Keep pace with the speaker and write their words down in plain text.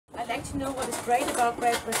like to know what is great about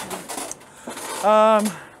Great Britain. Well,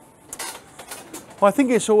 I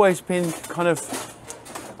think it's always been kind of,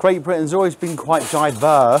 Great Britain's always been quite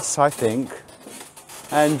diverse, I think.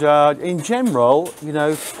 And in general, you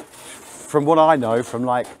know, from what I know, from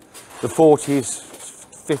like the 40s,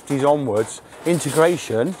 50s onwards,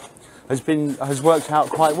 integration has worked out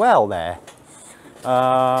quite well there.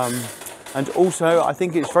 And also, I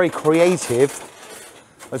think it's very creative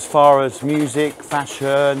as far as music,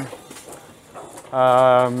 fashion,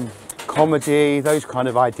 comedy, those kind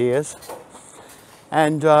of ideas.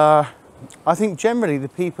 And I think generally the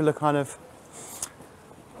people are kind of,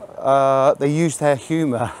 they use their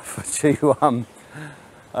humour to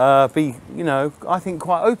be, you know, I think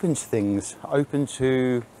quite open to things, open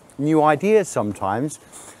to new ideas sometimes,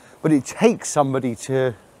 but it takes somebody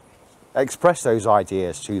to express those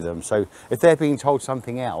ideas to them. So if they're being told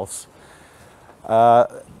something else, I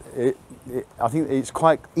think it's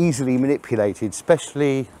quite easily manipulated,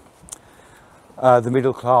 especially the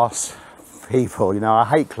middle class people. You know, I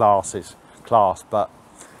hate class, but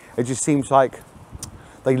it just seems like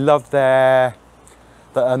they love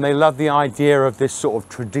and they love the idea of this sort of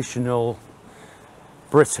traditional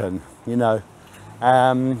Britain, you know.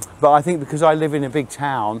 But I think because I live in a big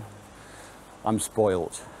town, I'm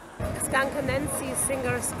spoilt. Skanka Nancy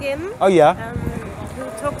singer Skin. Oh yeah. Who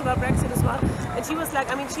talked about Brexit as well, and she was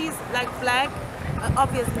like, I mean, she's like black,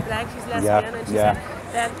 obviously black. She's lesbian, and she said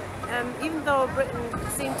that even though Britain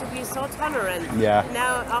seemed to be so tolerant,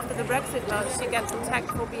 now after the Brexit law, she gets attacked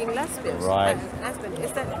for being lesbian. Right.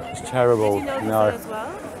 Is that? It's terrible. Did you No. that as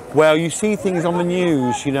well? Well, you see things on the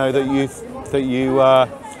news, you know,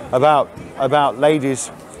 about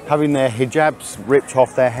ladies having their hijabs ripped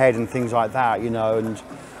off their head and things like that, you know,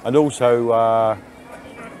 and also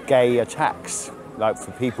gay attacks, like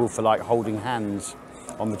for people for like holding hands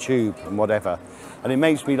on the tube and whatever. And it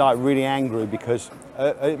makes me like really angry because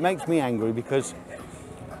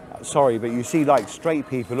sorry, but you see like straight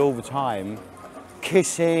people all the time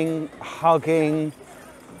kissing, hugging,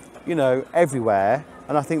 you know, everywhere.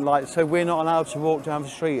 And I think like, so we're not allowed to walk down the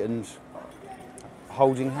street and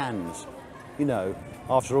holding hands, you know,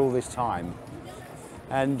 after all this time.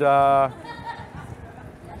 And I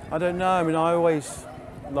don't know,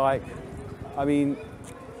 I mean,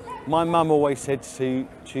 my mum always said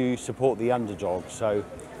to support the underdog. So,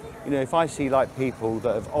 you know, if I see like people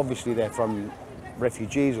that have, obviously they're from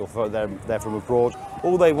refugees or they're from abroad,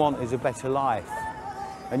 all they want is a better life.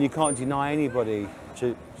 And you can't deny anybody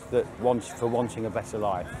for wanting a better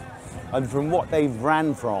life. And from what they've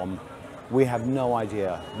ran from, we have no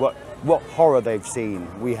idea. What horror they've seen,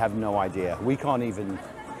 we have no idea. We can't even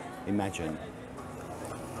imagine.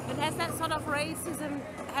 And has that sort of racism,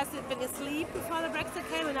 has it been asleep before the Brexit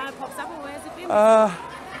came and now it pops up, or where has it been?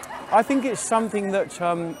 I think it's something that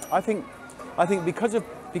I think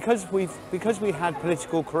because we had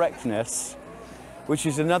political correctness, which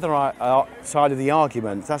is another side of the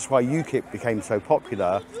argument. That's why UKIP became so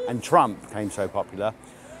popular and Trump became so popular.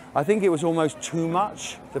 I think it was almost too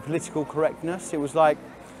much, the political correctness. It was like,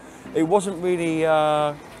 it wasn't really,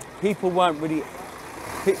 people weren't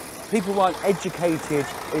educated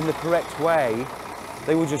in the correct way.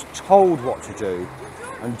 They were just told what to do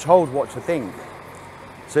and told what to think.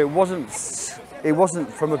 So it wasn't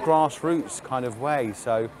from a grassroots kind of way.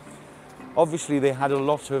 So obviously they had a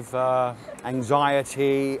lot of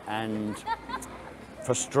anxiety and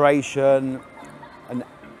frustration and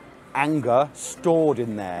anger stored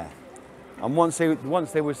in there. And once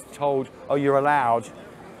they was told, oh, you're allowed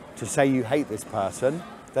to say you hate this person,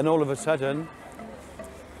 then all of a sudden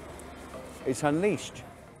it's unleashed.